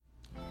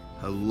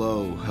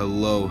Hello.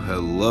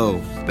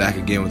 Back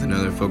again with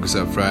another Focus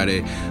Up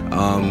Friday.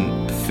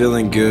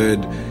 Feeling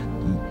good.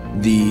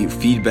 The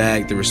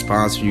feedback, the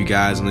response from you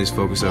guys on these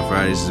Focus Up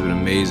Fridays has been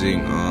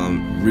amazing.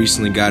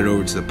 Recently got it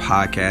over to the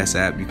podcast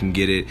app. You can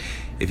get it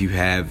if you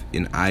have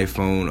an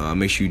iPhone.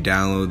 Make sure you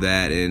download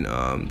that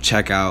and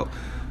check out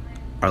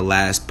our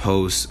last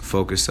post,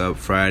 Focus Up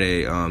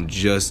Friday.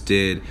 Just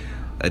did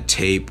a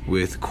tape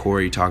with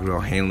Corey talking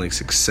about handling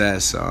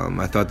success.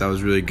 I thought that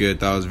was really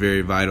good. Thought it was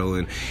very vital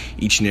in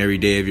each and every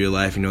day of your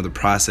life. You know, the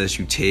process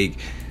you take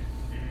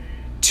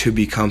to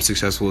become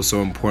successful is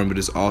so important, but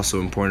it's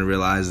also important to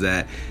realize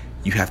that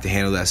you have to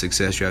handle that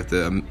success. You have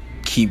to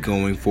keep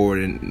going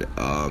forward, and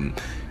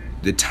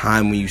the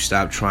time when you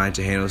stop trying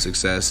to handle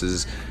success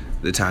is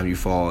the time you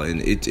fall. And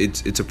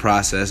it's a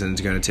process, and it's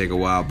going to take a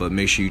while, but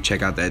make sure you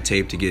check out that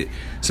tape to get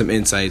some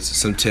insights,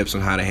 some tips on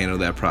how to handle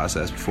that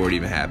process before it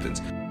even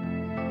happens.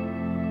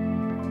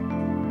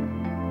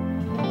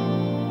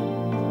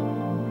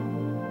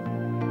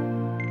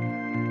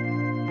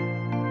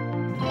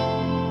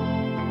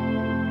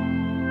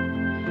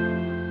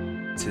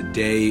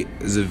 Today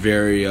is a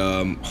very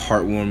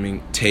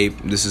heartwarming tape.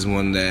 This is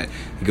one that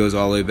goes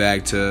all the way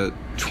back to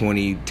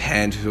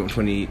 2010 to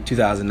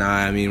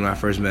 2009. I mean, when I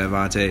first met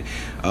Avante.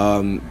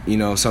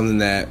 Something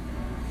that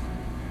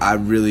I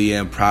really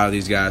am proud of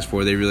these guys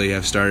for. They really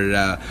have started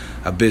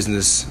a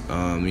business,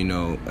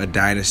 a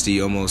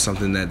dynasty, almost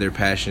something that they're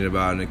passionate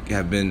about and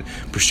have been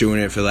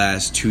pursuing it for the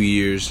last 2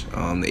 years.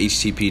 The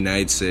HTP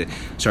Knights, that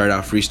started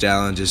out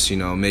freestyling, just,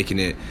 making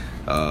it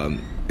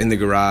in the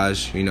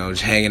garage,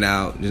 just hanging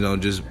out,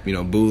 just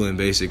booling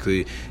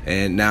basically,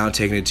 and now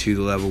taking it to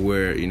the level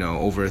where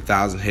over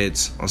 1,000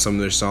 hits on some of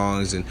their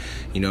songs, and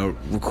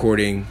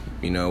recording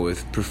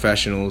with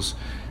professionals,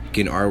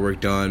 getting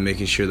artwork done,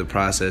 making sure the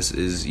process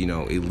is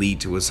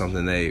elite with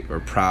something they are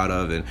proud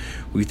of. And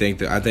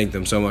I thank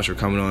them so much for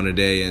coming on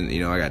today. And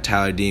I got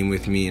Tyler Dean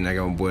with me, and I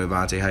got my boy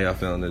Avante. How y'all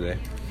feeling today?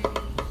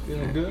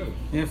 Feeling good.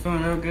 Yeah,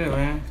 feeling real good,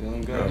 man.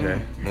 Feeling good.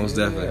 Okay, most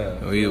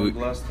definitely. Feeling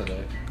blessed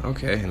today.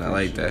 Okay, and I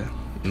like that.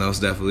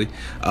 Most definitely.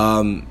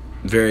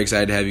 Very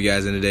excited to have you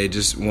guys in today.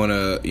 Just want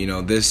to,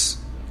 this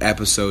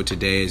episode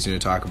today is going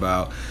to talk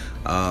about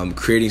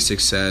creating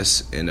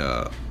success in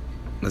a,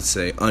 let's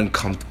say,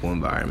 uncomfortable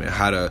environment.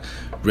 How to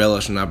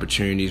relish on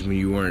opportunities when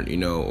you weren't,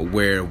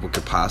 aware of what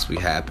could possibly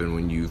happen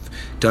when you've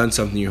done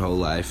something your whole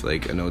life.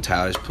 Like, I know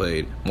Tyler's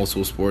played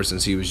multiple sports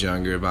since he was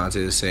younger.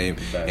 Avante the same,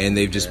 and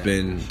they've just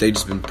been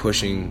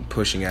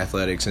pushing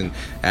athletics. And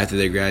after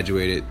they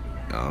graduated,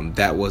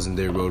 that wasn't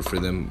their road for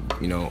them.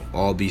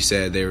 All be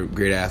said, they were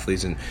great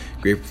athletes and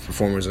great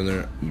performers on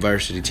their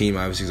varsity team,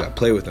 obviously, because I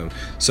play with them.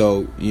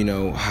 So,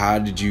 how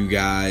did you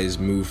guys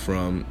move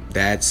from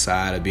that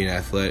side of being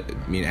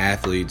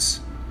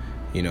athletes,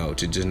 to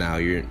just now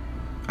you're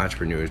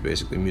entrepreneurs,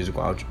 basically,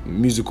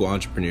 musical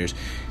entrepreneurs?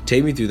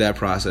 Take me through that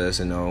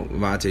process. And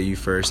Avante, you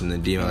first, and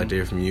then Dean, I'd like to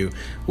hear from you.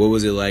 What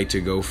was it like to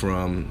go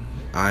from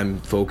I'm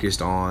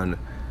focused on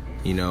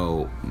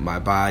my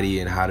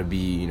body and how to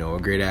be, a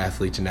great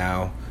athlete, to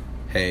now,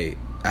 hey,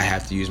 I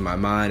have to use my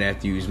mind, I have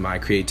to use my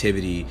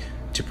creativity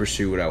to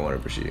pursue what I want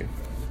to pursue?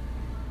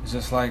 It's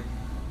just like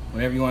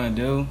whatever you want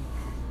to do.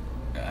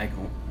 Like,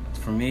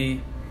 for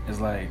me, it's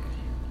like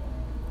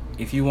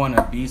if you want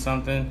to be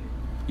something,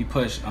 you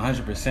push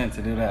 100%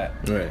 to do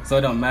that. Right. So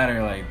it don't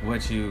matter like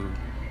what you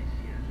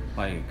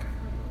like,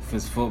 if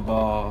it's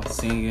football,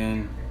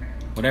 singing,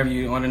 whatever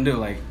you want to do,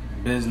 like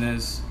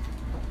business.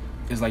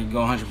 It's like you go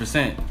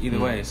 100% either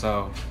way.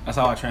 So that's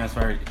how I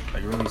transfer it.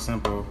 Like, really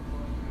simple.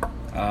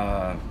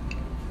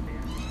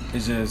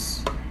 It's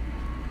just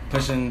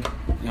pushing,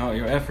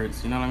 your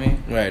efforts. You know what I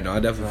mean? Right. No, I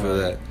definitely feel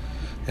that.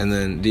 And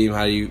then, Dean,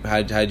 how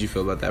did you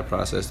feel about that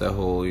process? That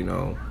whole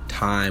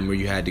time where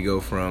you had to go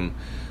from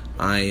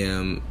I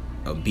am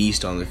a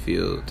beast on the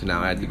field to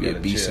now I had to be a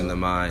beast in the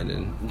mind.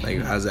 And like,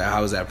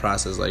 how was that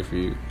process like for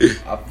you?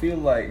 I feel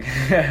like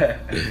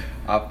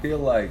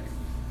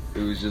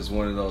it was just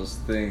one of those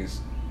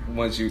things.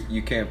 Once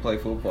you can't play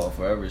football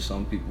forever.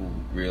 Some people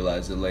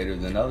realize it later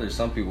than others.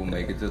 Some people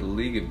make it to the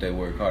league if they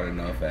work hard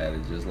enough at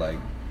it, just like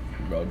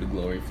Road to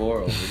Glory 4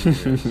 over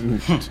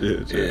the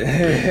years.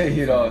 Yeah.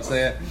 You know what I'm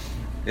saying?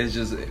 It's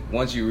just,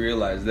 once you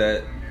realize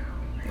that,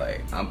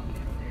 like,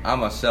 I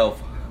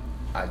myself,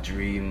 I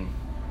dream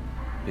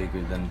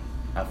bigger than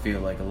I feel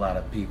like a lot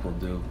of people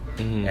do.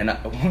 Mm-hmm.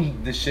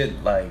 And the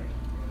shit, like,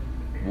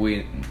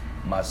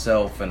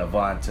 myself and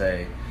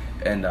Avante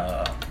and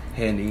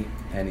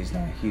Henny's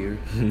not here.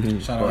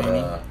 Shout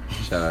out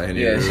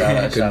Henny. Yeah, shout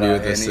out Couldn't be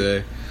with us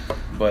today.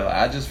 But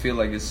I just feel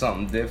like it's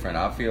something different.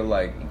 I feel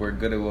like we're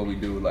good at what we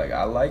do. Like,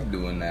 I like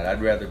doing that.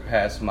 I'd rather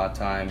pass my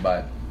time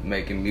by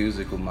making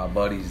music with my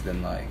buddies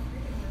than like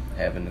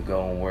having to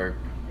go and work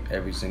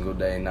every single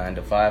day 9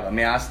 to 5. I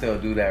mean, I still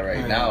do that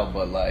right now,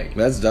 but like,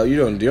 that's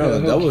you're on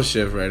a double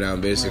shift right now,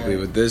 basically.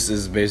 But this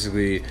is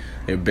basically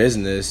your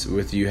business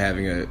with you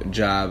having a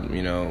job,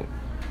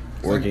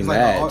 working too.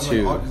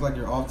 It's like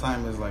your off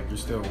time is like you're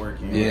still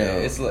working. Yeah,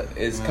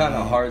 it's kind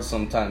of hard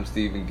sometimes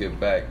to even get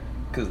back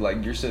because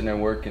like you're sitting there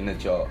working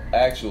at your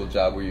actual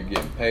job where you're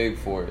getting paid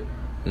for it,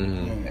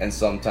 and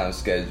sometimes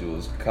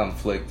schedules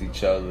conflict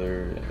each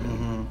other,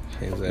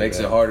 and makes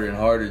it harder and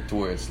harder to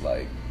where it's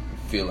like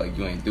feel like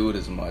you ain't do it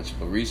as much.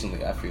 But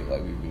recently, I feel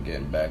like we've been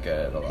getting back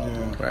at it a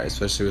lot. Right,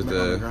 especially with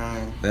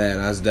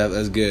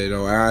that's good. You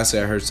know, honestly,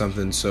 I heard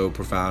something so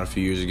profound a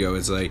few years ago.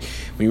 It's like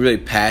when you're really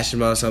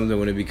passionate about something,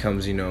 when it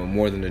becomes, you know,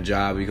 more than a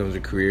job, it becomes a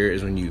career,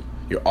 is when you're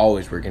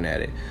always working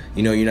at it.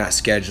 You know, you're not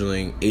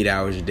scheduling 8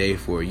 hours a day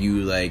for it.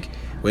 You like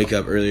wake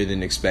up earlier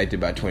than expected.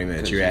 By 20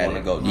 minutes you're at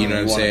it. You know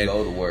what I'm saying?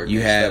 Go to work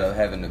instead of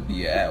having to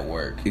be at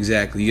work.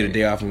 Exactly. You get a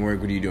day off from work.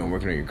 What are you doing?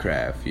 Working on your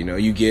craft. You know,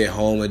 you get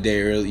home a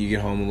day early. You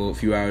get home a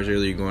few hours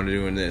early. You're going to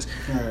doing this.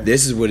 Right.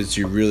 This is what it's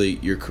your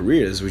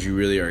career. This is what you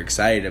really are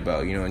excited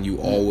about. You know, and you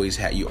always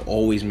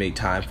make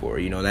time for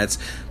it. You know, that's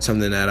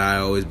something that I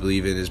always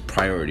believe in is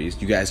priorities.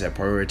 You guys have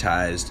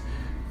prioritized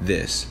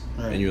this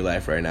in your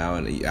life right now,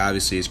 and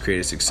obviously it's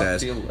created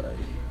success.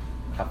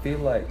 I feel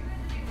like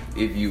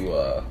if you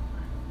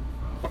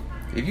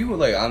would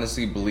like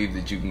honestly believe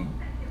that you can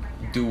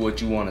do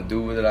what you want to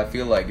do with it, I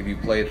feel like if you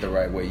play it the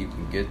right way, you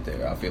can get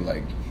there. I feel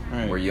like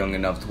we're young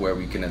enough to where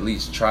we can at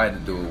least try to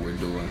do what we're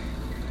doing.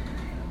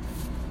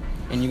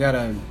 And you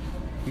gotta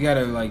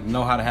like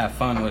know how to have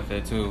fun with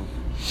it too.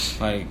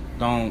 Like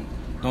don't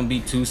be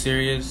too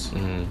serious.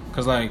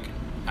 Cause like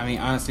I mean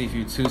honestly, if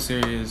you're too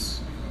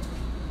serious,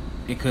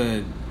 it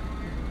could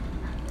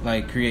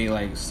like create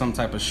like some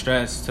type of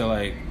stress to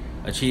like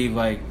achieve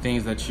like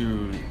things that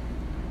you're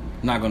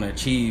not gonna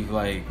achieve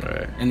like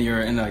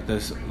in like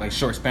this like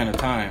short span of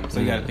time. So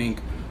you gotta think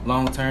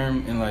long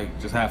term and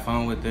like just have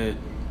fun with it,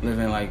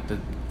 living like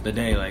the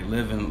day, like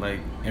living like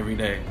every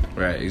day.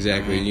 Right,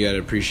 exactly. And you gotta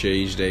appreciate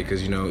each day,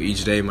 because you know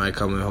each day might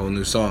come a whole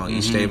new song.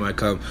 Each day might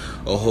come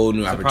a whole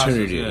new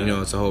opportunity. Process, You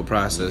know, it's a whole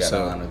process. You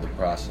gotta honor the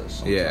process.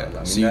 Sometimes. Yeah, I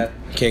mean, so you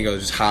can't go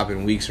just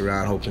hopping weeks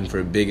around hoping for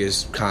the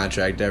biggest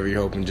contract ever.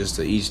 You're hoping just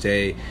to each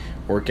day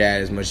work at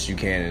it as much as you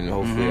can, and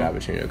hopefully the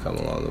opportunity will come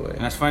along the way. And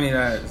that's funny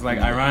that it's like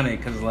ironic,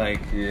 because like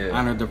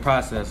honor the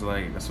process,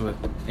 like that's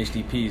what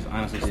HTP is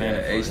honestly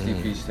standing for.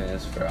 HTP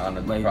stands for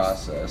honor the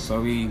process.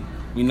 So we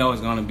know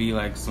it's gonna be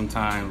like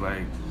sometimes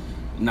like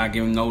not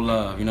giving no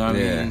love, you know what I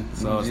mean?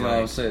 So it's you know what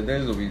I'm saying?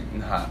 There's gonna be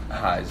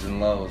highs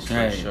and lows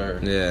for sure.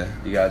 Yeah,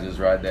 you gotta just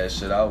ride that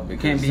shit out,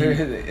 because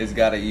it's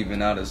gotta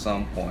even out at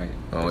some point.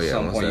 At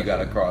some point you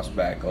gotta cross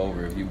back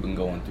over if you've been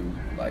going through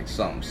like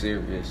something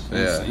serious.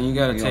 Yeah, and you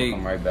gotta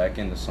come right back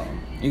into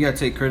something. You gotta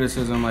take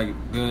criticism like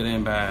good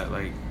and bad.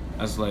 Like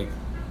that's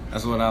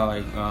what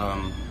I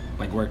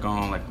like work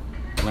on, like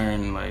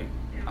learn. Like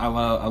I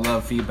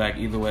love feedback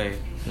either way,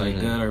 like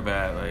good or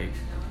bad. Like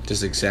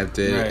just accept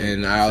it,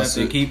 and I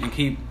also keep.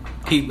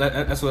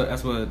 That's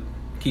what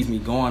keeps me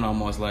going,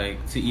 almost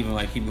like to even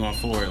like keep going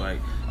forward. Like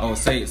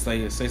say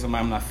something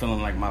I'm not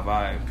feeling like my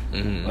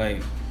vibe.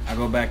 Like I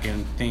go back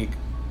and think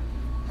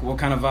what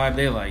kind of vibe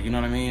they like. You know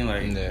what I mean?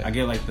 Like I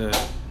get like the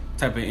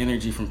type of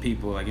energy from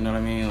people. Like you know what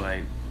I mean?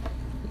 Like.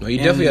 Well, you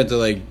definitely have to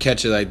like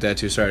catch it like that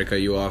too. Sorry to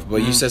cut you off, but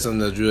you said something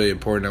that's really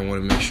important. I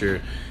want to make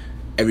sure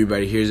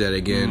everybody hears that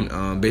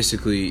again.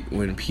 Basically,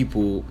 when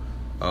people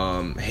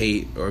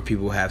hate or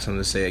people have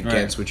something to say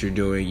against what you're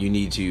doing, you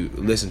need to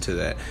listen to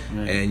that,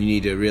 and you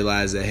need to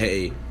realize that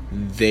hey,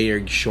 they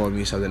are showing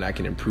me something I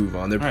can improve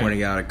on. They're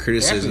pointing out a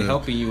criticism. They're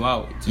helping you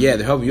out. Yeah,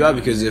 they're helping you out,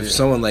 because if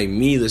someone like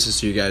me listens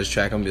to you guys'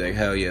 track, I'm gonna be like,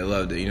 hell yeah, I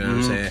loved it. You know what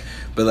I'm saying?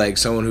 But like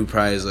someone who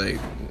probably is like,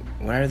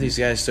 why are these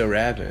guys still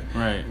rapping?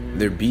 Right.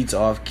 Their beats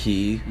off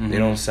key. They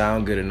don't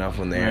sound good enough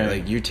when they're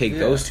like, you take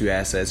those two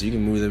assets, you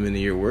can move them into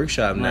your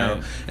workshop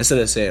now, instead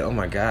of saying, oh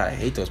my god, I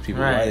hate those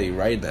people. Why are they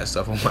writing that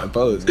stuff on my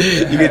post?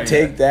 You can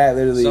take that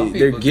literally.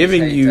 They're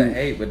giving you to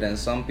hate, but then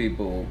some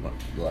people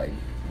like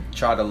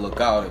try to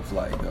look out if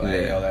like,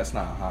 hey, yo, that's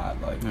not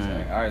hot. Like,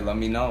 all right, let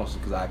me know,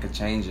 because I could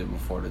change it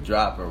before the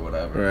drop or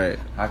whatever. Right.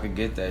 I could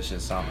get that shit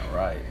sounding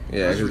right.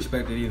 Yeah, it's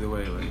respected either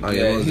way. Like,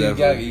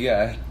 you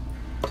got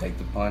take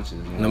the punches.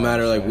 You know no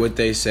matter like what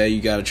they say,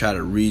 you gotta try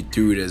to read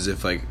through it as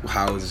if like,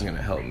 how is this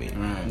gonna help me?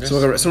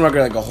 Someone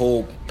got like a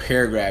whole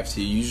paragraph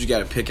to you. You just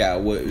gotta pick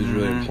out what is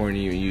really important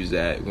to you and use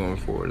that going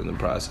forward in the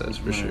process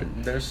for sure.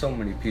 There's so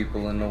many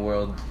people in the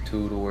world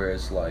too, to where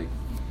it's like,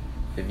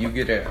 if you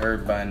get it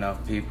heard by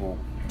enough people,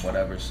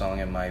 whatever song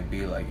it might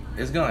be, like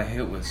it's gonna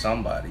hit with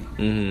somebody.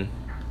 You know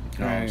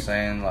what I'm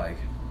saying? Like,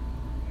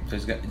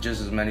 there's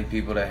just as many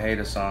people that hate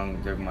a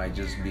song, there might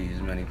just be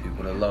as many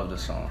people that love the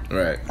song.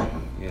 Right.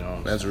 You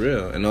know, that's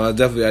real. And I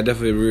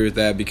definitely agree with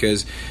that,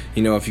 because,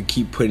 you know, if you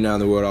keep putting out in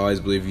the world, I always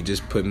believe you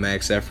just put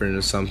max effort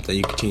into something,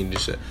 you continue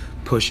to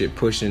push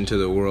it into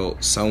the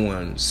world,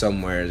 someone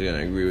somewhere is going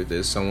to agree with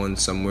this. Someone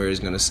somewhere is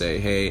going to say,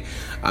 hey,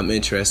 I'm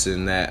interested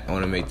in that. I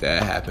want to make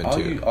that happen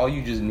too. All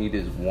you just need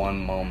is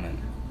one moment.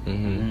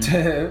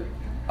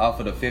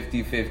 Off of the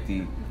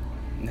 50-50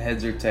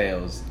 heads or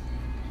tails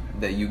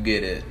that you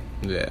get it.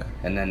 Yeah.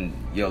 And then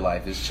your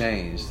life is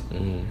changed.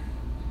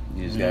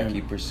 You just gotta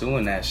keep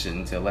pursuing that shit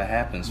until it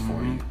happens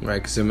for you. Right,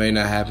 because it may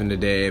not happen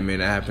today, it may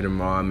not happen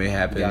tomorrow, it may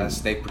happen. You gotta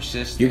stay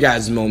persistent. Your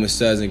guys' moments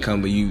doesn't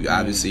come, but you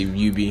obviously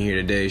you being here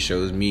today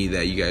shows me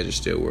that you guys are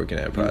still working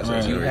that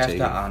process. You have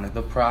to honor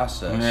the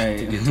process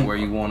to get to where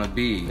you want to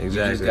be. Exactly.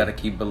 You just gotta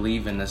keep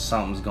believing that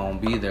something's gonna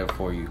be there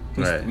for you.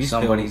 Right.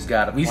 Somebody's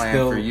got a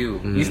plan for you.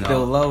 We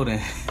still loading.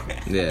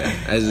 Yeah.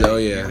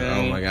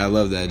 Oh my God, I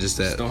love that. Just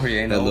that story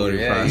ain't that over.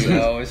 loading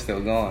process. It's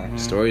still going.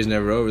 Story's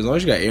never over. As long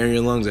as you got air in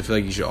your lungs, I feel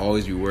like you should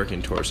always be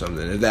working towards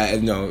something.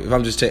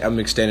 If I'm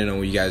extending on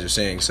what you guys are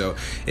saying. So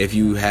if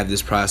you have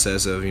this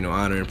process of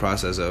honoring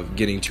process of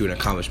getting to an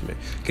accomplishment,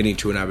 getting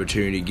to an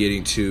opportunity,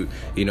 getting to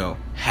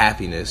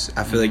happiness,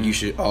 I feel like you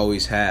should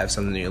always have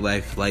something in your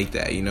life like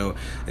that. And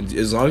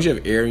as long as you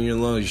have air in your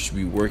lungs, you should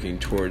be working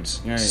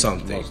towards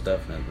something. Most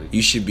definitely.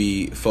 You should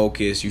be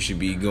focused. You should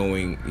be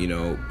going.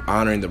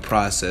 Honoring the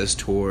process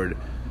toward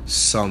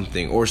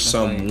something or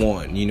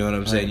someone. You know what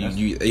I'm saying?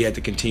 You have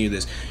to continue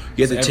this.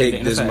 You have to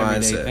take this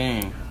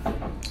mindset.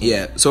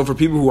 Yeah. So for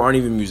people who aren't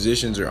even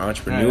musicians or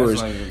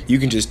entrepreneurs, you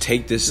can just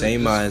take this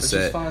same mindset.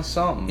 Just find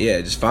something. Yeah,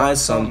 just find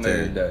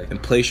something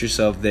and place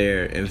yourself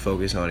there and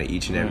focus on it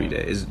each and every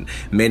day. It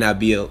may not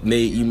be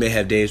you may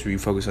have days where you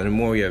focus on it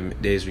more. You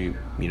have days where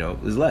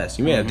it's less.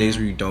 You may have days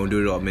where you don't do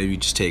it at all. Maybe you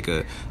just take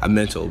a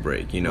mental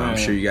break. I'm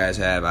sure you guys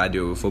have. I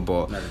do it with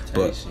football.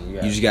 Meditation,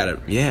 but you just gotta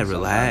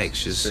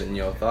relax. Just sit in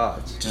your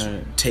thoughts. Just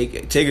take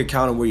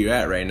account of where you're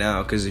at right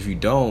now. Because if you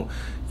don't,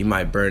 you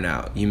might burn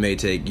out. You may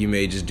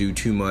just do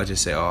too much and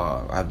say,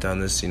 "Oh, I've done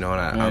this," and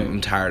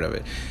I'm tired of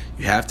it.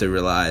 You have to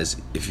realize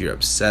if you're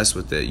obsessed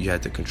with it, you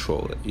have to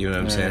control it. You know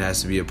what I'm saying? It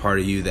has to be a part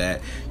of you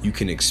that you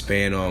can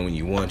expand on when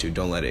you want to.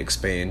 Don't let it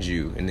expand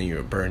you, and then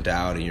you're burnt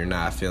out and you're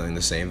not feeling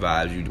the same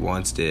vibes you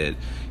once did.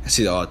 I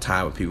see it all the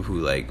time with people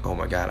who oh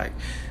my God,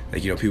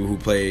 people who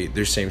play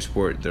their same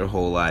sport their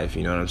whole life.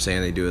 You know what I'm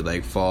saying? They do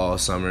it fall,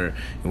 summer,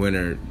 and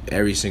winter.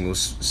 Every single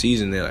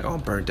season, they're I'm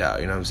burnt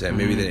out. You know what I'm saying?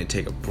 Maybe they didn't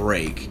take a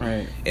break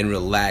and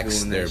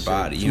relax their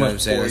body. You know what I'm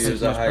saying? 4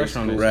 years of high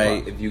school,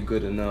 right? If you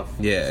good enough,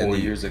 4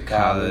 years of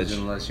college,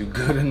 unless you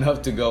good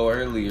enough to go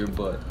earlier.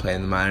 But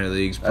playing the minor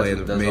leagues,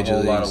 playing the major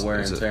leagues, lot of wear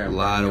and tear. A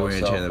lot of wear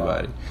and tear in the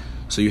body.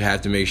 So you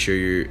have to make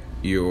sure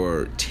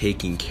you're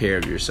taking care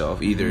of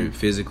yourself, either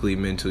physically,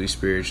 mentally,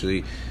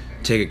 spiritually.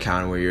 Take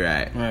account of where you're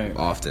at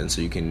often,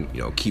 so you can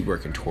keep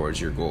working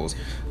towards your goals.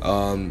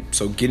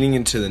 So getting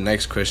into the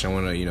next question, I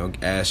want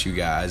to ask you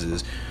guys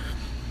is,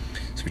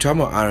 so we're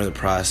talking about honoring the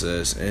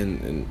process,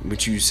 and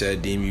what you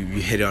said, Deem, you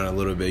hit on a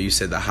little bit. You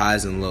said the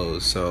highs and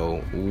lows.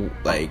 So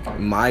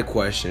my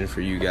question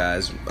for you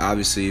guys,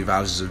 obviously, if I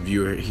was just a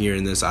viewer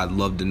hearing this, I'd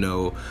love to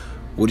know,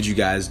 what did you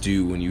guys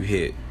do when you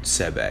hit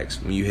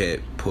setbacks, when you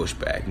hit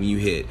pushback, when you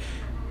hit,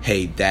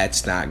 hey,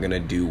 that's not going to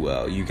do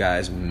well. You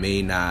guys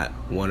may not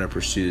want to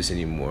pursue this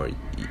anymore.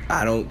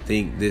 I don't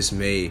think this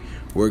may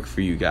work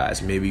for you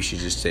guys. Maybe you should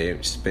just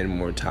spend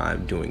more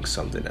time doing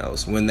something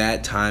else. When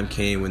that time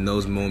came, when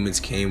those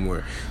moments came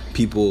where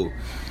people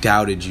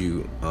doubted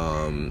you,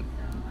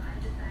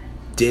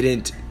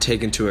 didn't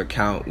take into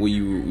account what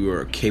you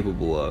were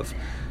capable of,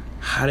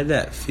 how did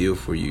that feel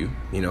for you?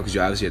 Because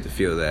you obviously have to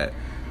feel that.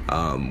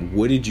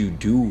 What did you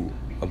do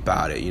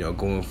about it,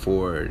 going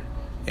forward?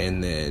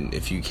 And then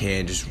if you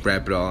can, just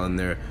wrap it all in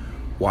there.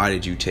 Why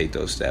did you take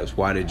those steps?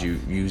 Why did you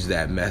use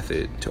that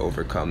method to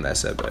overcome that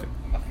setback?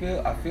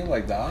 I feel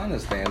like the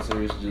honest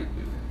answer is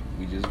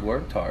we just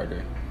worked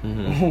harder.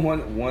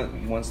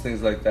 Once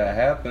things like that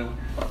happen,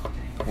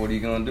 what are you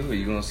going to do? Are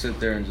you going to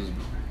sit there and just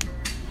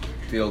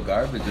feel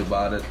garbage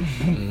about it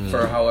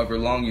for however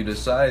long you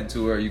decide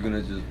to? Or are you going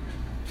to just,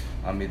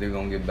 they're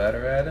going to get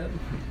better at it?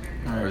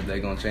 Or are they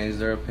going to change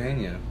their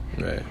opinion?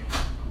 Right.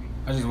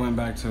 I just went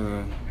back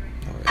to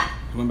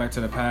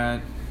the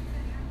pad,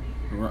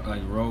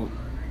 wrote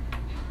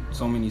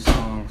so many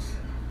songs,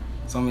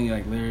 so many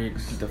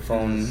lyrics. The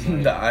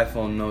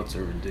iPhone notes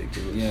are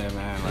ridiculous. Yeah,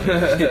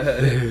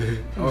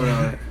 man. Hold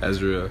on.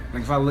 That's real.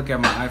 If I look at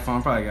my iPhone,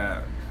 I probably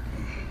got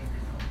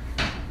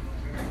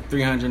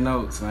 300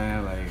 notes,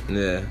 man.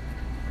 Yeah.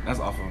 That's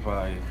off of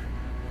probably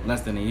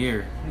less than a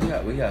year.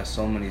 Yeah, we got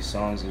so many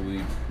songs that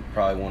we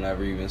probably won't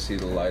ever even see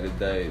the light of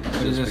day.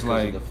 Just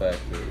because of the fact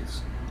that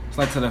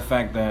it's to the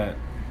fact that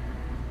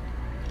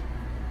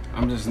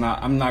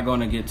I'm not going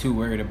to get too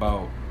worried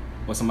about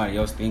what somebody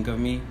else think of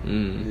me.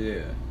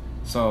 Yeah.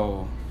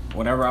 So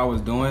whatever I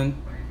was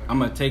doing, I'm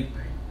gonna take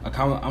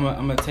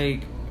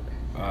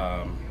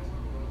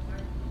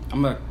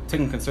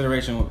in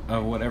consideration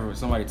of whatever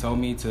somebody told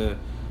me to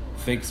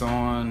fix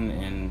on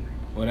and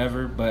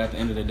whatever. But at the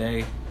end of the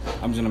day,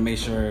 I'm just gonna make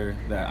sure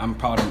that I'm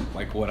proud of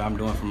what I'm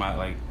doing for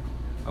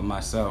of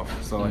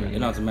myself. So it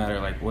doesn't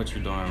matter what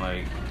you're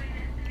doing.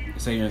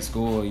 Say you're in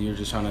school, you're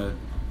just trying to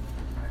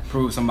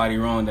prove somebody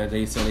wrong that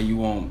they say that you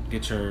won't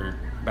get your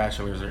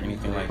bachelor's or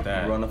anything like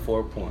that. Run a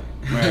 4-point.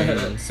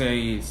 Right.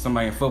 Say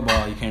somebody in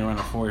football, you can't run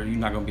a 4. You're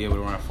not gonna be able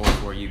to run a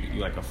 4.4.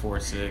 You like a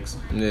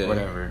 4.6,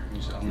 whatever.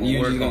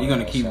 You're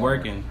gonna keep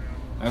working.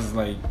 That's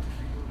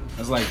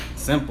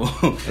simple.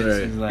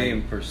 Right.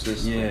 Being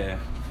persistent. Yeah.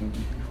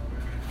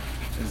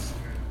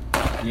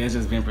 Yeah, it's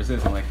just being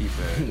persistent, like he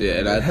said.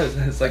 Yeah,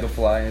 it's like a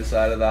fly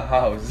inside of the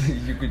house.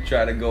 You could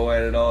try to go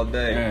at it all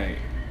day. Right.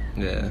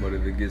 yeah. But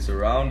if it gets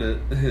around it,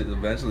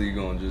 eventually you're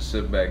going to just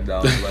sit back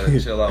down and let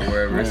it chill out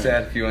wherever it's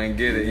at if you ain't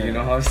get it. You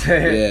know what I'm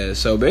saying? Yeah,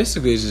 so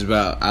basically it's just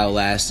about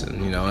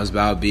outlasting, it's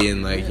about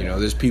being like,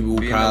 there's people who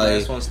Being probably... the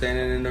last one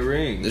standing in the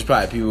ring. There's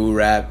probably people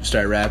who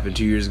start rapping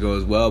 2 years ago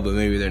as well, but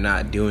maybe they're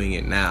not doing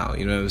it now.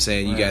 You know what I'm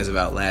saying? You guys have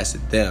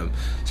outlasted them.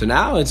 So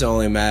now it's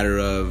only a matter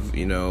of,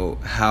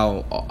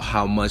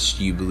 how much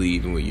do you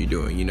believe in what you're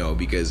doing,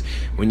 because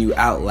when you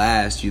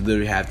outlast, you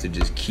literally have to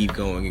just keep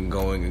going and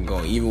going and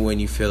going, even when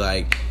you feel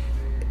like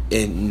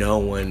no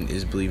one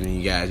is believing in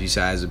you guys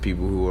besides the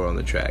people who are on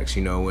the tracks.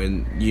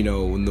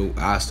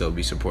 I'll still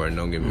be supporting,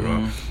 don't get me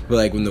wrong. But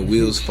like when the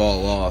wheels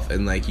fall off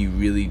and like you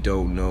really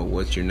don't know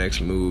what's your next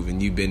move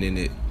and you've been in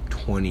it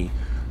 20,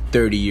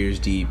 30 years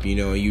deep,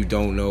 you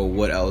don't know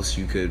what else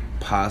you could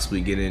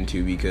possibly get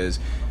into because,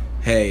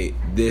 hey,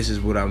 this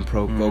is what I'm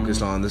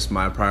focused on, this is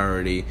my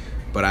priority,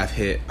 but I've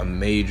hit a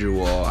major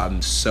wall,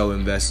 I'm so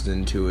invested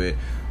into it.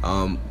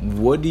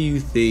 What do you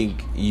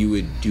think you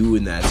would do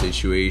in that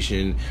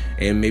situation?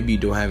 And maybe you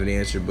don't have an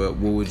answer, but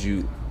what would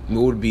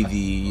be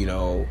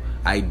the,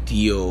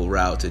 ideal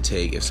route to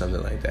take if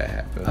something like that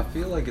happened? I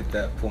feel like at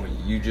that point,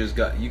 you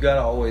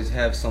gotta always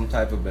have some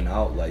type of an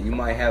outlet. You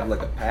might have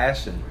like a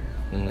passion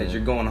that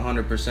you're going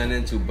 100%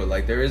 into, but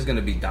like there is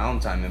gonna be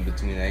downtime in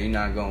between that. You're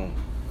not gonna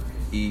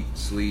eat,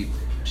 sleep,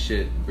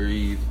 shit,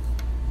 breathe,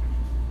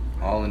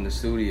 all in the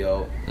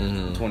studio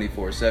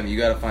 24/7. You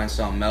gotta find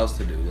something else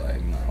to do.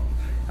 Like,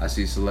 I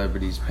see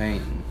celebrities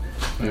painting.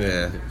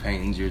 Yeah. If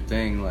painting's your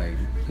thing, like,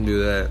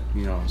 Do that.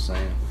 you know what I'm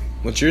saying?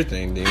 What's your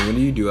thing, Dean? What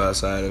do you do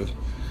outside of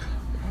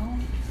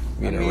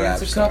rap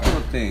it's a stuff? couple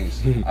of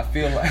things. I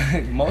feel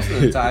like most of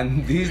the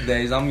time these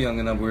days I'm young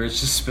enough where it's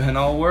just spent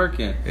all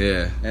working.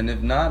 Yeah. And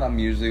if not, I'm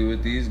usually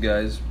with these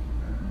guys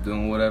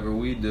doing whatever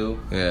we do.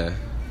 Yeah.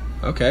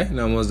 Okay.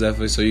 No, most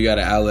definitely. So you got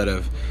an outlet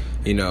of,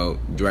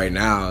 right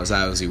now it's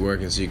obviously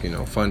working so you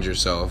can fund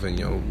yourself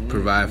and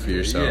provide for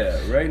yourself. Yeah.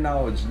 Right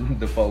now,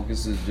 the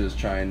focus is just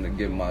trying to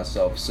get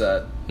myself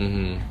set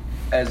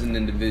as an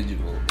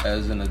individual,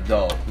 as an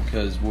adult,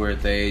 because we're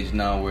at the age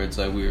now where it's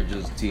like we were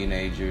just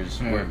teenagers.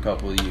 We're a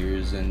couple of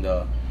years in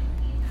the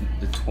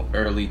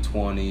early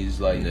 20s.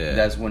 Like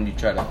that's when you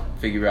try to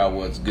figure out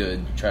what's good.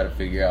 You try to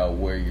figure out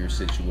where you're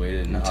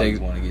situated and how you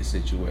want to get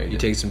situated. You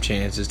take some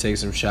chances, take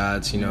some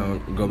shots.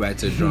 Go back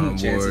to the drawing board.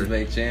 Chances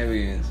make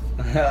champions.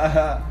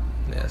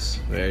 Yes,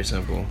 very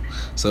simple.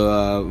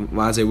 So,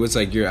 Monte, what's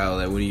like your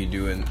outlet? What do you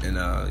do in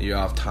your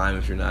off time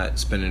if you're not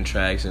spinning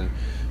tracks and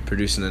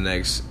producing the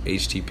next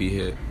HTP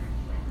hit?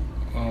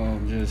 I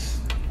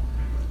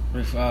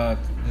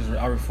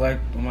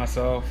reflect on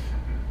myself.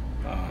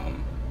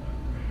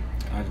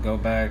 I go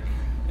back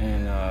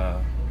and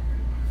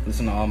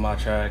listen to all my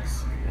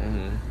tracks.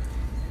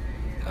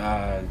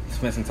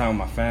 Spend some time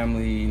with my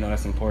family.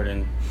 That's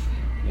important.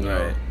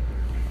 Right.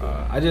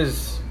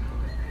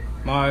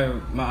 My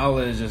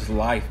outlet is just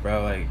life,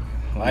 bro. Like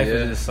life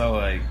is just so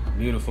like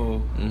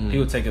beautiful.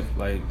 People take it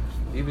like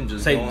even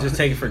just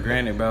take it for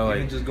granted, bro.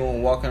 Even Like just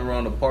going walking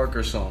around the park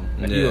or something.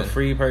 like you a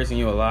free person,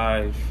 you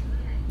alive.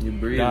 You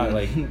breathe. God,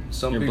 like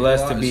some you're people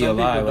blessed to be some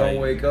alive. People don't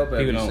like, wake up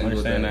every people don't single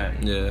understand day.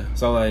 that. Yeah.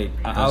 So like an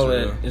That's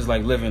outlet real. is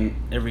like living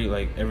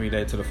every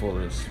day to the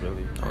fullest,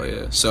 really. Oh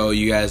yeah. So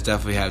you guys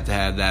definitely have to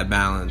have that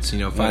balance.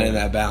 Finding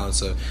that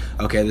balance of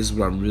okay, this is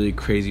what I'm really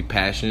crazy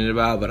passionate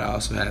about, but I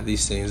also have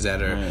these things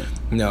that are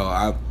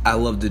I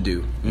love to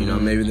do.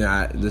 Maybe they're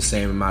not the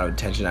same amount of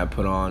attention I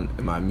put on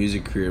in my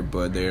music career,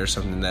 but they're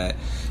something that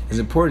is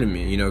important to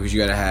me. Because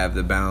you got to have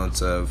the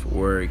balance of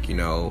work,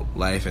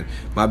 life, and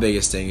my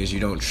biggest thing is you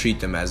don't treat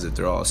them as if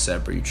they're all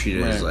separate. You treat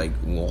it as like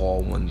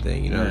all one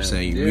thing. You know what I'm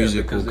saying? Your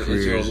musical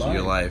career is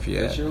your life.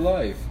 Yeah, it's your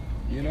life.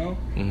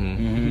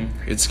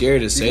 It's scary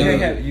to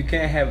say. You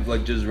can't have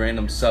like just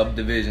random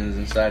subdivisions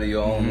inside of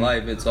your own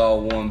life. It's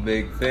all one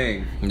big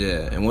thing.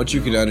 Yeah, and once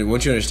you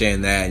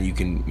understand that, and you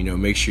can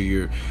make sure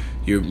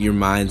your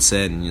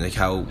mindset and like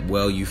how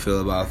well you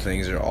feel about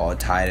things are all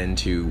tied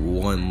into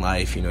one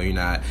life. You're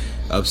not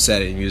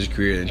upset at your music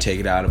career and take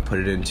it out and put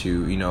it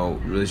into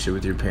relationship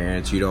with your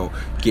parents. You don't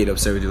get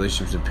upset with your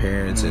relationships with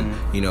parents and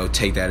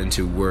take that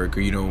into work,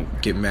 or you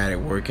don't get mad at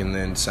work and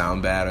then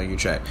sound bad on your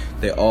track.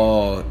 They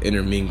all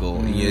intermingle.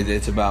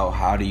 It's about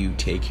how do you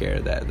take care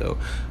of that though.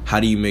 How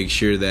do you make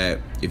sure that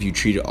if you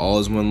treat it all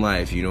as one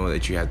life,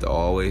 that you have to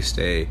always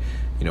stay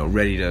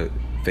ready to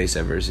face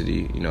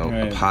adversity,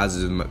 a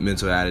positive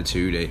mental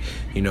attitude,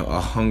 a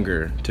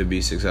hunger to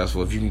be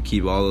successful. If you can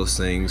keep all those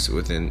things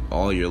within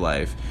all your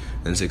life,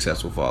 then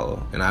success will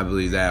follow. And I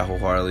believe that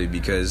wholeheartedly,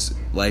 because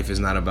life is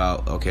not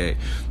about, okay,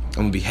 I'm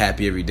going to be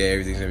happy every day,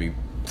 everything's going to be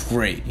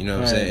great, you know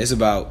what I'm saying? It's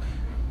about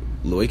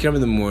waking up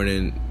in the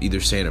morning, either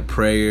saying a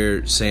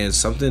prayer, saying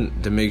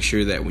something to make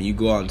sure that when you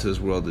go out into this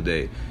world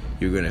today,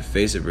 you're going to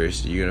face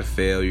adversity, you're going to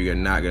fail, you're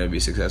not going to be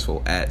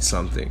successful at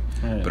something.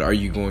 But are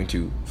you going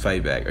to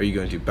fight back? Are you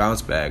going to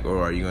bounce back?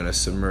 Or are you going to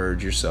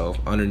submerge yourself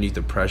underneath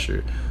the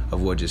pressure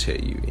of what just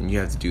hit you? And you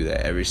have to do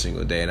that every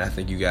single day. And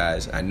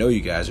I know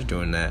you guys are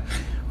doing that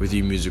with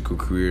your musical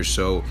career.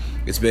 So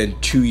it's been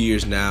 2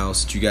 years now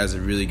since you guys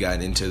have really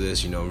gotten into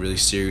this, really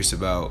serious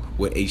about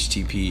what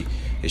HTP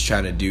is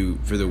trying to do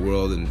for the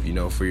world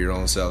and, for your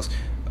own selves.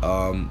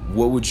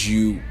 What would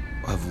you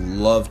have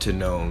loved to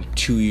know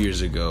 2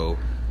 years ago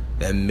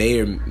that may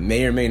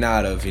or may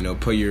not have,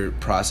 put your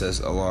process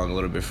along a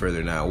little bit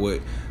further now?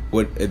 What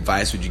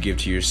advice would you give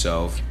to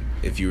yourself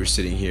if you were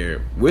sitting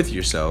here with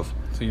yourself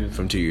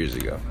from 2 years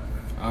ago?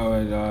 I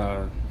would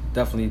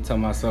definitely tell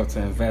myself to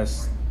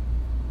invest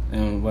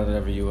in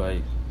whatever you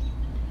like.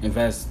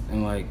 Invest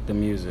in like the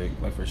music,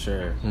 like for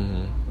sure.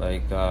 Mm-hmm.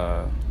 Like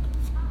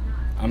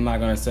I'm not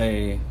gonna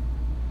say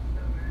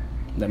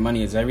that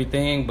money is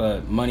everything,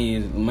 but money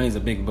is a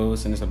big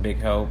boost and it's a big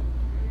help,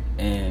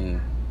 and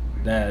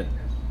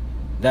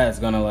that's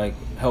gonna like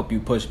help you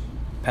push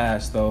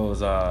past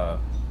those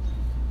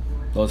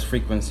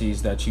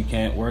frequencies that you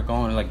can't work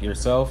on, like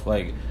yourself.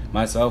 Like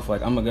myself,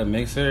 like I'm a good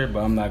mixer, but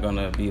I'm not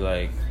gonna be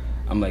like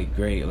I'm like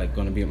great, like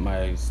gonna be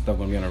my stuff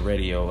gonna be on the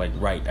radio like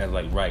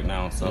right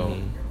now. So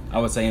I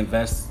would say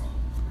invest,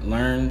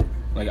 learn.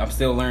 Like I'm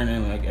still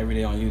learning like every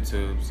day on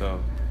YouTube. So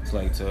it's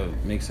like to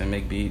mix and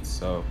make beats.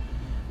 So,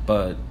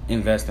 but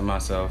invest in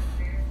myself.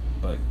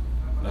 But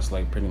that's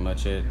like pretty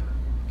much it.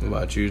 What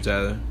about you,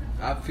 Tyler?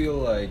 I feel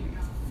like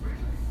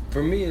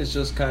for me it's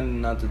just kind of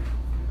not to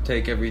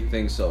take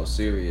everything so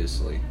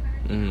seriously.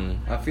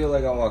 Mm-hmm. I feel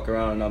like I walk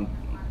around and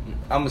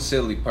I'm a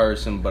silly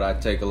person, but I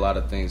take a lot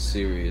of things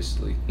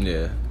seriously.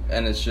 Yeah.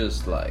 And it's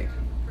just like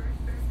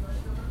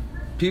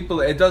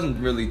people, it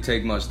doesn't really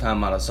take much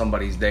time out of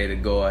somebody's day to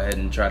go ahead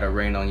and try to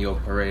rain on your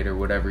parade or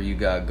whatever you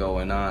got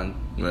going on.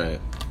 Right.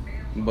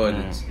 But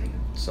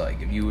it's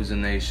like if you was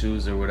in their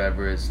shoes or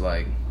whatever, it's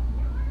like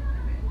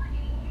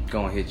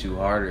gonna hit you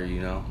harder,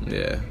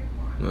 Yeah.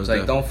 It's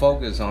like don't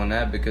focus on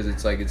that because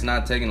it's like it's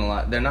not taking a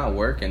lot. They're not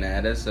working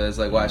at it, so it's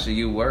like why should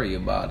you worry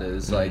about it?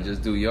 It's like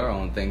just do your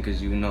own thing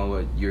because you know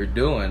what you're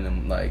doing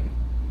and like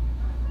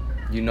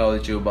you know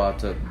that you're about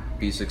to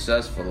be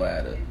successful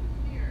at it.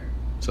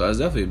 So that's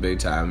definitely a big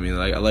time. I mean,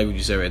 like I like what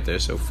you said right there.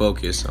 So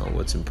focus on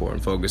what's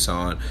important. Focus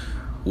on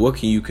what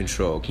can you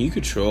control. Can you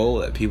control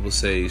that people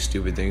say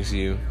stupid things to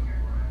you?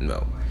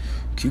 No.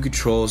 Can you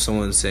control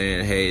someone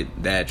saying, "Hey,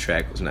 that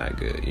track was not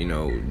good"?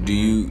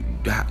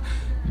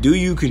 Do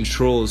you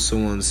control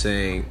someone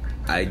saying,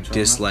 "I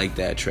dislike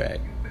that track"?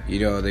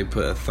 They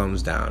put a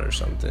thumbs down or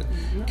something.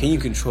 Can you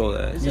control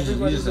that? You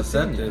just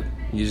accept it.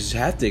 You just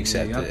have to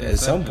accept it. At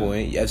some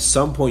point, you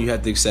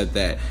have to accept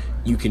that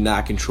you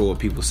cannot control what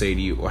people say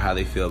to you or how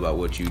they feel about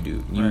what you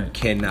do. You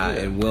cannot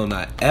and will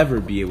not ever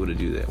be able to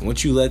do that.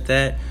 Once you let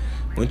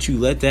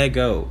that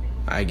go,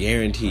 I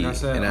guarantee, like I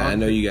said, and I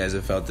know you guys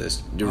have felt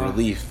this,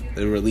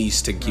 the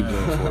release to keep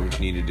going forward, what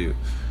you need to do.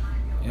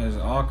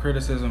 Yeah, all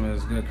criticism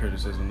is good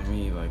criticism to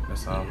me. Like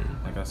that's all.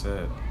 Like I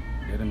said,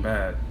 good and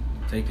bad.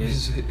 Take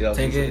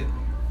it,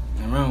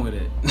 and run with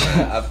it.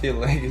 I feel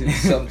like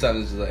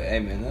sometimes it's like, hey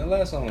man, that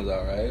last song was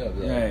alright. I'll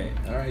be like,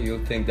 alright,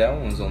 you'll think that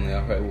one's only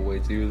alright. We'll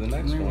wait till you hear the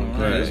next one.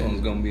 Right. This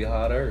one's gonna be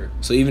hotter.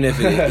 So even if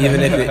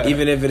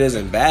it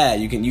isn't bad,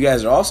 you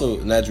guys are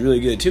also, and that's really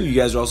good too. You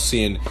guys are also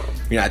seeing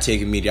you're not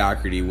taking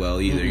mediocrity well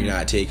either. You're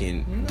not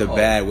taking the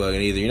bad well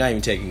either. You're not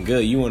even taking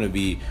good. You want to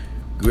be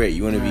great.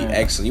 You want to be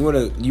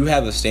excellent. You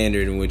have a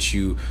standard in which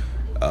you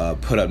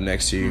put up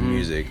next to your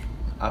music.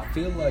 I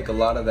feel like a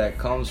lot of that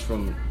comes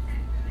from,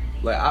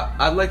 like,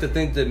 I'd like to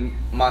think that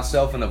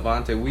myself and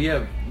Avante, we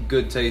have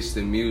good taste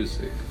in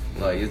music.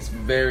 Like, it's a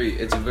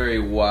very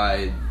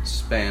wide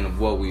span of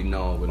what we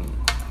know. But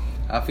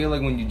I feel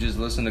like when you just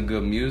listen to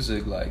good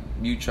music, like,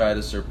 you try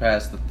to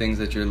surpass the things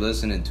that you're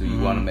listening to. You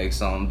want to make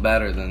something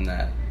better than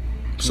that.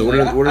 So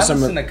like, what are some?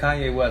 I listen to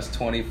Kanye West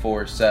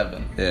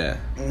 24/7. Yeah,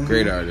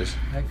 great artist.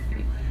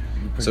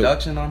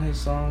 Production on his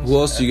songs. Who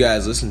else do you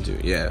guys listen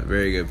to? Yeah,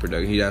 very good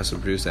production. He also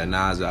produced that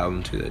Nas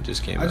album too that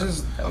just came out. I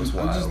just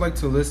like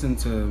to listen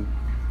to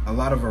a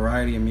lot of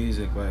variety of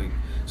music, like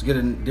just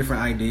getting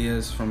different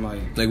ideas from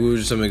like what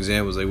were some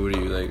examples? Like what do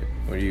you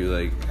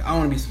like? I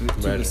don't want to be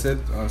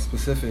too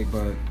specific,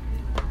 but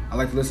I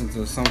like to listen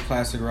to some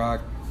classic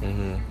rock. I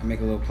make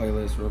a little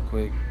playlist real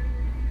quick,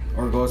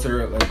 or go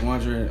to like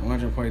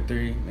 100.3.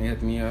 They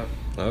hit me up.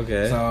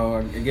 Okay. So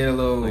I get a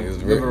little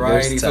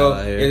variety. So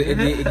it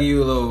give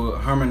you a little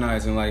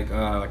harmonizing, like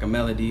a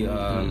melody.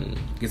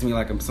 Gives me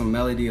like some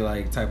melody,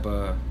 like type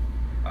of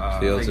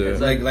feel to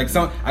it. Like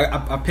some.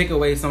 I pick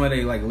away some of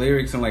their like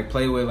lyrics and like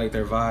play with like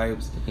their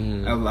vibes.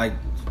 I like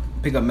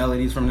pick up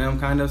melodies from them,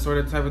 kind of sort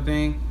of type of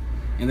thing.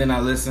 And then I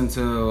listen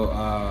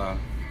to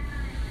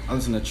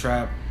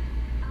trap,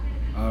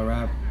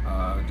 rap,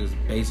 just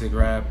basic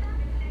rap,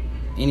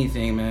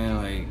 anything, man.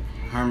 Like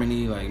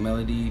harmony, like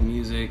melody,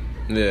 music.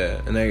 Yeah,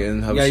 and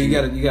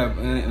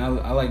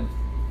I like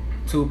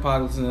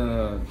Tupac,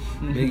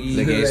 Biggie.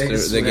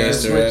 The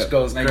gangster rap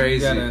goes like,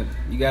 crazy.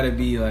 You gotta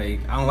be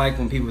like, I don't like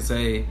when people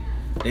say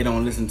they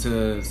don't listen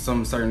to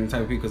some certain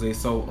type of people because they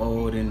so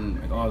old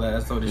and like all that.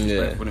 That's so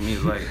disrespectful to me.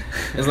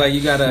 It's like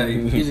you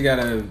just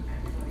gotta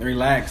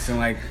relax and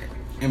like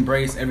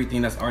embrace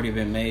everything that's already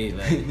been made.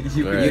 Like,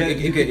 you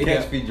Right. could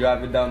catch me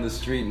driving down the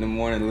street in the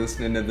morning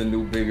listening to the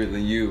new Bigger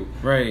Than You.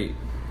 right.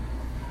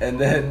 And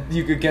then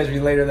you could catch me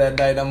later that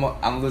night.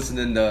 I'm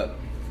listening to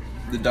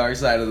The Dark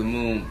Side of the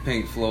Moon,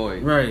 Pink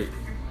Floyd. Right.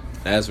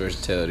 That's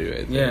versatility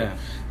right there. Yeah.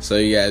 So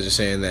you guys are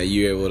saying that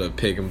you're able to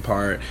pick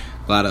apart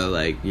a lot of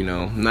like, you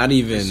know, not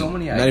even There's so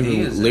many not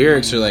ideas even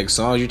lyrics or like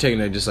songs. You're taking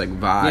like just like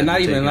vibe. Yeah,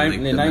 not you're even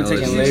taking, like- not even taking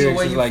melodies. It's the lyrics.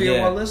 way is you like, feel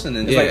yeah. while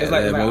listening. Yeah, It's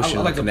like the I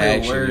emotional like to play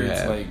connection you words.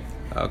 have. Like,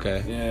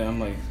 Okay. yeah, I'm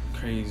like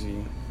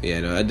crazy. Yeah,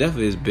 no, that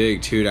definitely is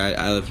big too.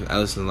 I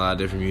listen to a lot of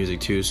different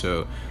music too,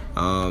 so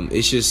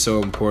it's just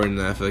so important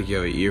that I feel like you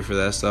have an ear for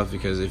that stuff,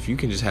 because if you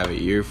can just have an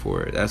ear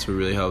for it, that's what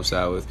really helps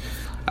out with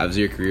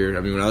obviously your career.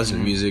 I mean, when I listen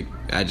to music,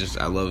 I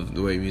love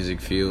the way music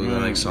feels. I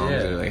like songs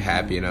that are like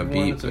happy and You want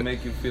upbeat. it to But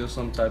make you feel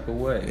some type of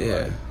way. yeah,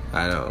 Like,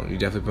 I know you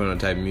definitely put on a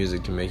type of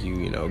music to make you,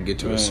 you know, get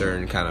to a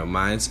certain kind of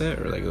mindset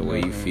or like the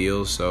way you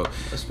feel. So,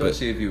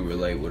 especially if you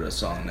relate with a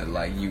song that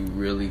like you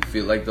really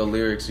feel like the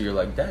lyrics, you're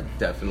like, that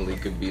definitely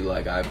could be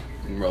like I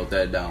wrote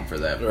that down for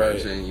that Right.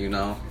 person, you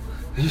know.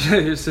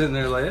 You're sitting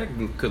there like,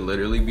 that could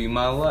literally be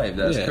my life.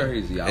 That's Yeah.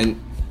 crazy. I'm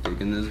And-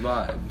 digging this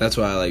vibe. that's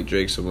why I like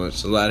Drake so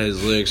much. A lot of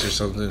his lyrics or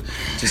something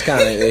just kind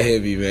of they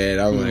hit me, man.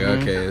 I'm like,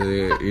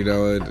 okay, you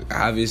know, and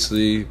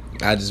obviously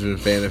I just been a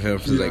fan of him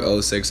since like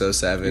 06, You can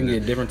 07.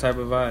 get different type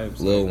of vibes.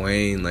 Lil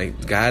Wayne,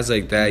 like guys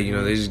like that, you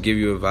know, they just give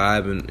you a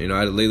vibe. And you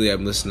know, lately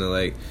I'm listening to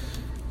like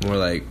more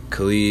like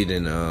Khalid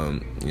and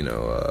you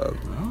know,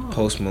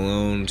 Post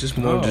Malone, just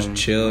more just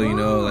chill, you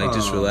know, like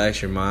just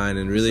relax your mind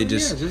and really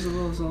just a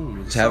little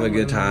something. just have a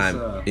good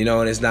time, you know.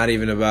 And it's not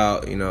even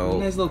about, you know,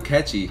 Nice little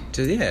catchy.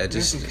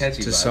 just some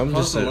catchy just vibes. some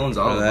Post just to Malone's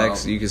all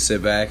relax. about- You can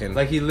sit back and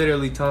Like he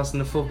literally tossing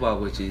the football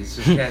with you. It's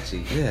just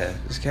catchy. yeah,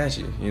 just catch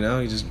it. You know,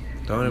 you just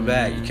throwing it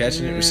back, you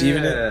catching it,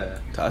 receiving Yeah.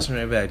 it, tossing it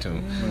right back to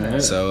him.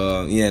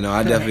 So yeah, no,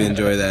 I definitely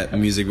enjoy that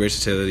music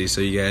versatility.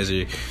 So you guys are,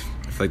 I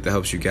feel like that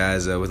helps you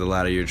guys with a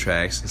lot of your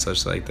tracks and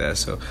such like that.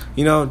 So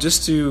you know,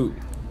 just to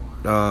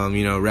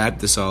you know, wrap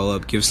this all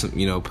up, give some,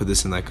 you know, put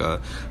this in like a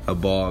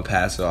ball and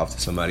pass it off to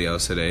somebody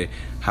else today.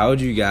 How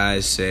would you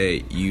guys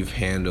say you've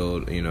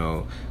handled, you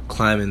know,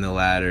 climbing the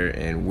ladder,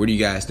 and where do you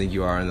guys think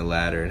you are in the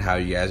ladder, and how are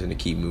you guys going to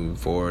keep moving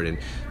forward and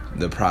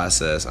the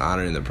process,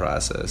 honoring the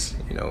process,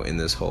 you know, in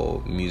this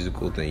whole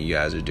musical thing you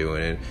guys are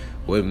doing, and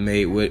what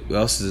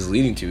else is this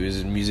leading to?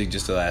 Is music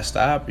just the last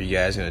stop? Are you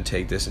guys going to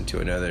take this into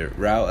another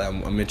route?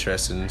 I'm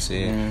interested in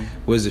seeing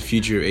what is the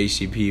future of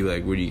HTP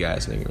like. What are you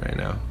guys thinking right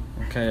now?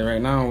 Okay,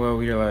 right now, well,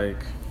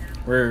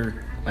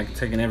 we're like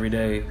taking every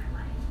day,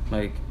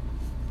 like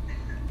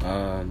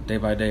day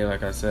by day,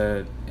 like I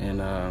said, and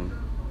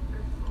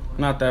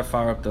not that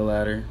far up the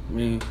ladder.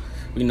 We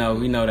know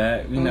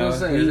that. We know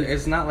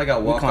It's not like I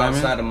walk climbing.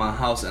 outside of my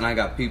house and I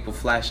got people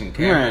flashing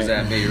cameras Right.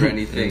 at me or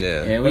anything.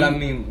 Yeah. But I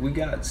mean, we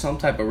got some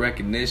type of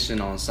recognition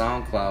on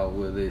SoundCloud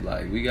with it.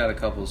 Like we got a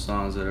couple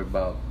songs that are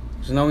about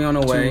just know we on the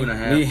way.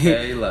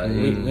 2.5K. Like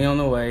We on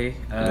the way.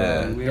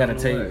 we Got on a the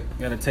tape. way.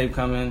 Got a tape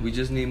coming. we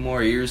just need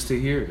more ears to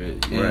hear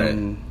it. you know? Right.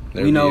 And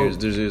There's we know.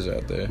 ears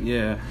out there.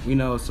 Yeah, we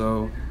know.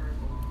 So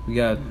we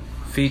got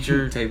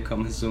feature. Tape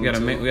coming soon. We got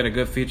too. we got a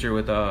good feature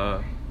with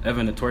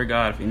Evan the Tour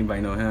God, if anybody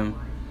know him.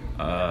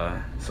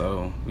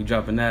 So we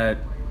dropping that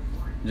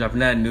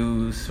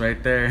news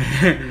right there.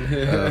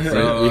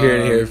 So, you're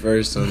hearing it here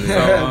first on the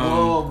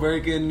Whoa,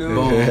 breaking news.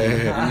 Boom.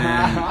 And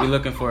then we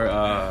looking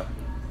for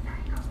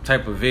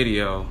type of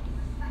video.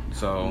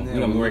 So Yeah, we're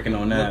gonna be working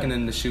on that. Looking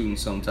into shooting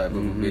some type of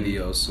a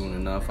video soon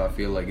enough. I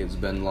feel like it's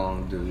been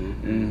long due.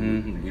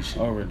 We should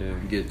Overdue.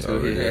 get to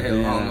Overdue. it.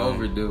 Yeah. Long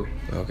overdue.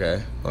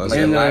 Okay. Well, Like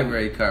a And,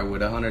 library card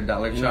with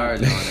 $100 charge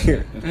on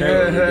it. It's crazy.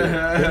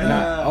 And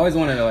I always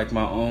wanted like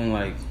my own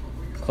like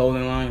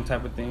clothing line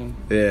type of thing.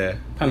 yeah.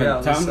 Kind Yeah, I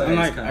of. was gonna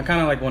say, it's I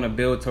kind of like want to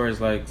build towards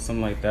like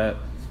something like that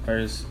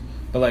first.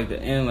 But like the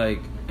end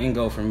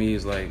goal for me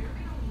is like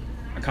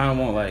I kind of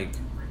want like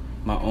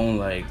my own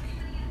like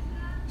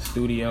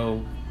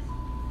studio,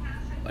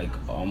 like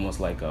almost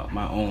like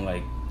my own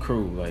like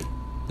crew, like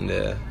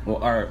Yeah.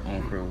 our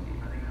own crew.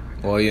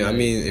 Well, yeah, I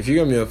mean, if you're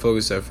going to be on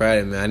Focus on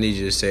Friday, man, I need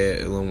you to say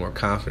it a little more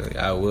confidently.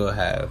 I will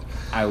have.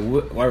 I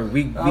would. Or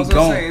we I was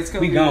gonna say, it's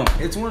gonna we be, gone.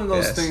 It's one of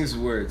those Yes. things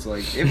where it's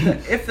like,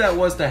 if that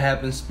was to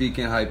happen,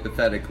 speaking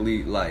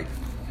hypothetically, like,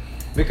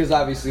 because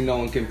obviously no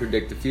one can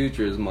predict the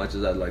future as much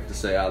as I'd like to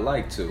say I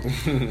like to,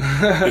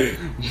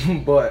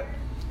 but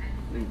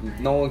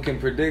no one can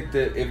predict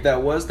it. If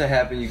that was to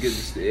happen,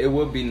 it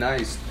would be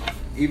nice,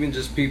 even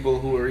just people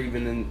who are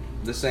even in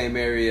the same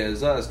area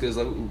as us, because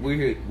like,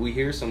 we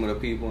hear some of the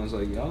people and it's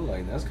like, yo,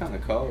 like that's kind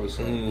of cool.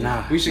 So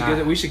we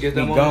should get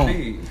them We on gone. the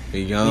feed.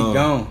 We We gone.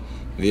 gone.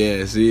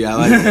 Yeah, see, I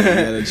like that.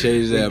 You gotta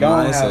change We that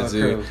gonna have mindset, a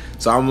too. crew.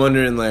 So I'm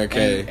wondering, like,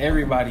 And okay.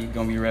 everybody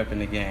gonna be repping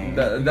the game.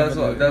 That's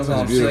what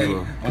I'm beautiful. saying.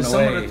 On 'Cause the some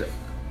way. of the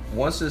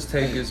once this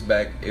tape is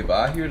back, if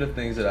I hear the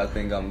things that I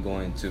think I'm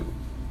going to,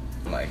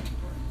 like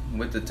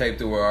with the tape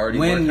that we're already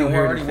When working, you we're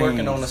hear already the working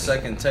things. on the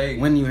second tape.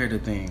 When you hear the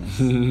things,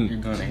 you're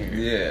gonna hear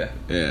it.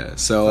 Yeah. Yeah,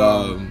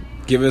 so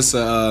give us,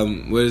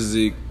 what is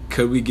the,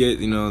 could we get,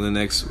 you know,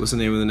 what's the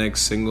name of the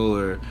next single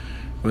or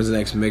When's the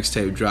next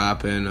mixtape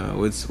dropping?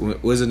 What's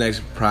the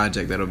next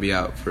project that'll be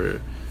out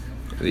for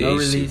the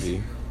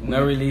HTP?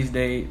 No release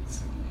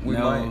dates.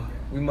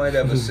 We might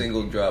have a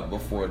single drop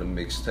before the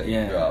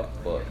mixtape drop,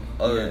 but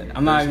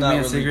I'm not even being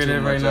really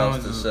secretive right now.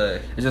 It's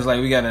just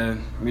like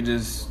we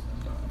just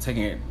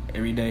taking it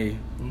every day.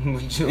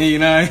 You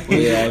know,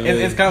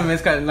 it's coming.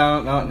 It's coming. No.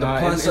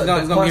 It's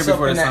gonna get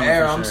before the summer.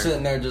 Air, I'm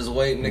sitting there just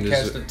waiting to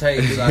catch the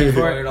tapes. I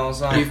put it on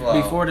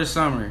SoundCloud before the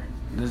summer.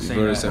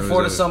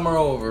 Before the summer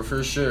over,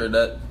 for sure.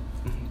 That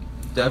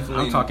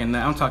definitely.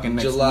 I'm talking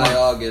next July, month.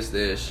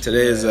 August-ish.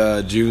 Today is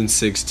June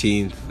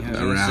 16th,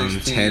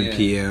 around 10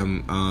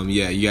 p.m.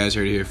 You guys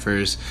heard it here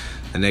first.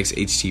 The next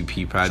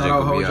HTP project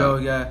Shout out will be Hojo,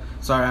 out. yeah.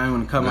 Sorry, I didn't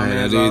want to cut my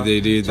man off.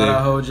 Shout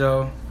out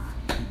Hojo.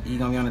 He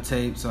gonna be on the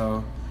tape,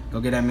 so go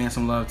get that man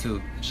some love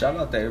too. Shout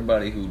out to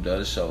everybody who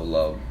does show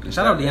love.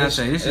 Shout out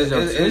Deontay. This is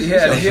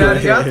your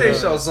Deontay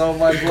shows so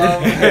much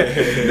love.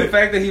 The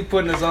fact that he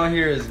putting us on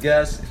here as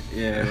guests.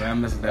 Yeah, I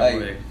miss it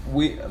that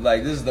way.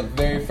 This is the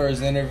very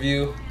first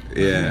interview.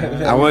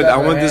 Yeah, I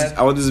want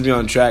this to be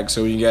on track,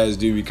 so when you guys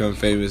do become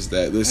famous,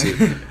 that listen,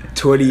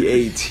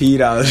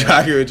 2018 I was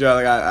rocking with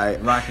y'all.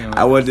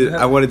 I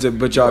wanted to,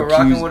 but y'all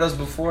rocking with us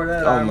before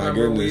that. Oh my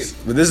goodness!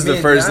 But this is the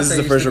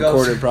first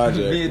recorded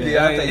project. Me and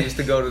Deontay used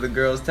to go to the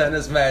girls'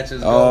 tennis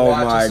matches. Oh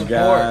watch my and support.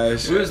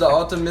 gosh! We was the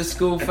ultimate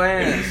school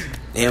fans.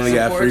 And we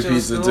got free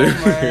pizza too.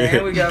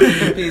 And we got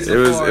free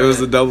pizza. It was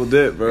a double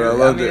dip, bro. I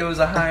loved it. It was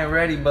a high and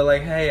ready, but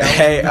like,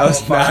 I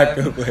was not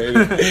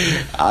complaining.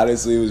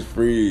 Honestly, it was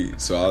free,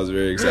 so I was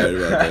very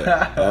excited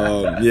about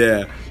that.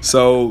 Yeah,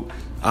 so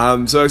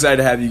I'm so excited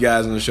to have you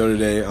guys on the show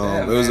today.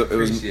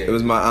 It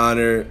was my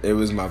honor. It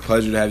was my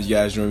pleasure to have you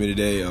guys join me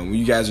today. What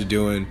you guys are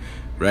doing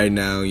right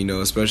now,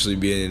 especially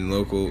being in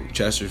local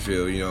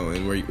Chesterfield,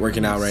 and we're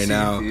working out right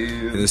now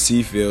in the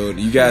C field.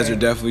 You guys are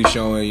definitely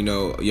showing,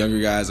 younger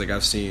guys like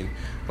I've seen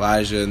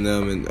Elijah and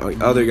them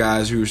and other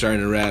guys who are starting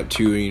to rap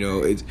too.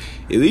 It's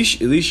at least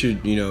you're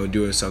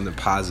doing something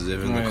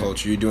positive in the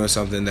culture. You're doing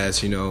something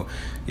that's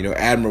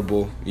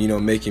admirable.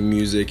 Making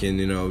music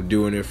and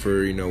doing it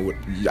for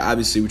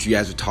obviously what you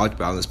guys have talked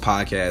about on this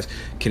podcast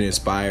can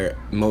inspire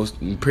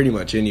pretty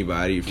much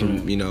anybody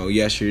from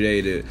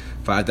yesterday to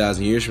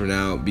 5,000 years from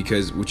now,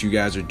 because what you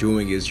guys are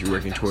doing is you're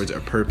working towards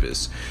a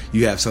purpose.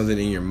 You have something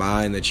in your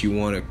mind that you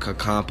want to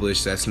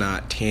accomplish that's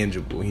not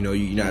tangible.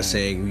 You're not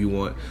saying you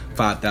want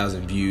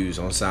 5,000 views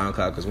on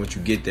SoundCloud, because once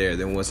you get there,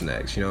 then what's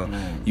next? You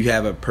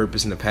have a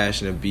purpose and a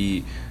passion to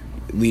be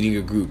leading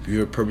a group. You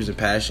have a purpose and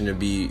passion to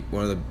be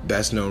one of the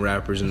best known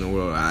rappers in the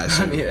world. I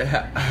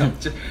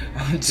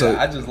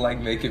just like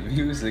making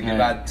music.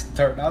 If I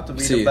turn out to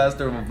be the best,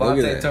 or if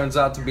Avante turns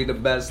out to be the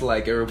best,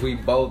 or if we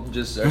both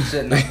just are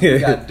sitting up, we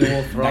got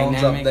dual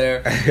thrones up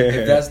there.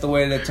 If that's the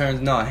way that turns,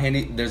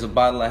 there's a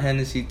bottle of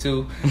Hennessy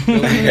too.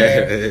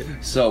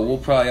 So we'll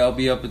probably all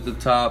be up at the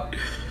top.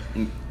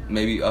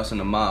 Maybe us and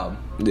the mob.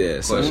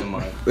 Yeah. Question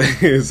mark.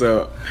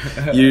 So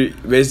you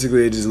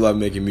basically just love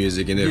making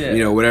music, and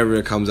if whatever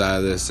comes out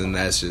of this, then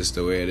that's just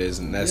the way it is,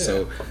 and that's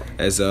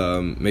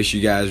make sure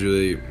you guys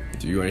really,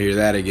 if you want to hear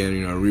that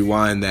again,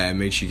 rewind that and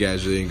make sure you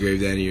guys really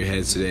engrave that in your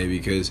heads today,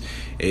 because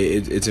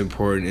it's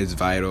important, it's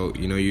vital.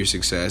 Your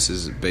success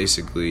is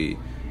basically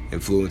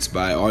influenced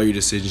by all your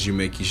decisions you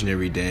make each and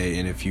every day,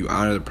 and if you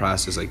honor the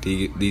process like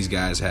these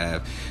guys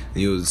have,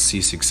 then you'll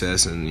see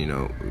success in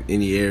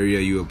any area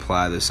you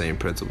apply the same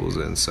principles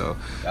in. So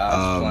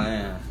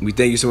we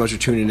thank you so much for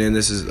tuning in.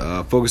 This is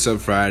Focus Up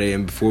Friday,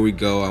 and before we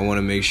go, I want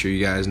to make sure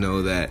you guys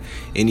know that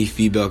any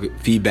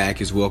feedback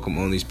is welcome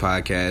on these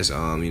podcasts.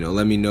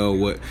 Let me know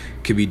what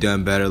could be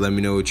done better. Let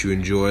me know what you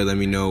enjoy. Let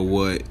me know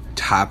what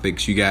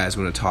topics you guys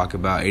want to talk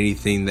about.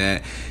 Anything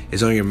that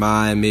is on your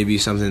mind, maybe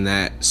something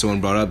that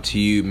someone brought up to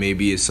you,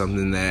 maybe it's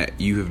something that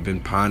you have been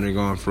pondering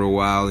on for a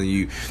while and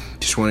you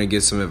just want to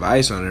get some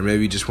advice on it, or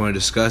maybe you just want to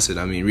discuss it.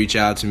 Reach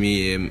out to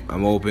me, and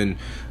I'm open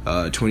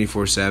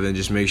 24/7.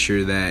 Just make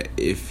sure that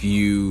if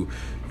you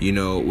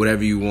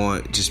whatever you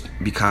want, just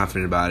be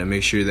confident about it.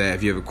 Make sure that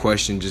if you have a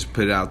question, just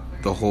put it out,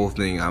 the whole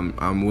thing.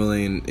 I'm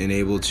willing and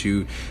able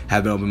to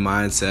have an open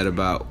mindset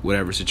about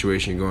whatever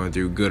situation you're going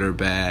through, good or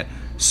bad.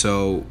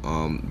 So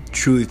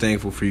truly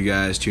thankful for you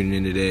guys tuning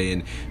in today,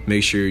 and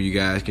make sure you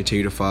guys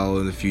continue to follow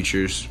in the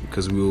futures,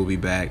 because we will be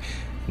back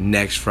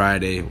next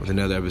Friday with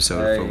another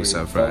episode of Focus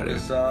Up Friday.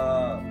 Focus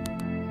up.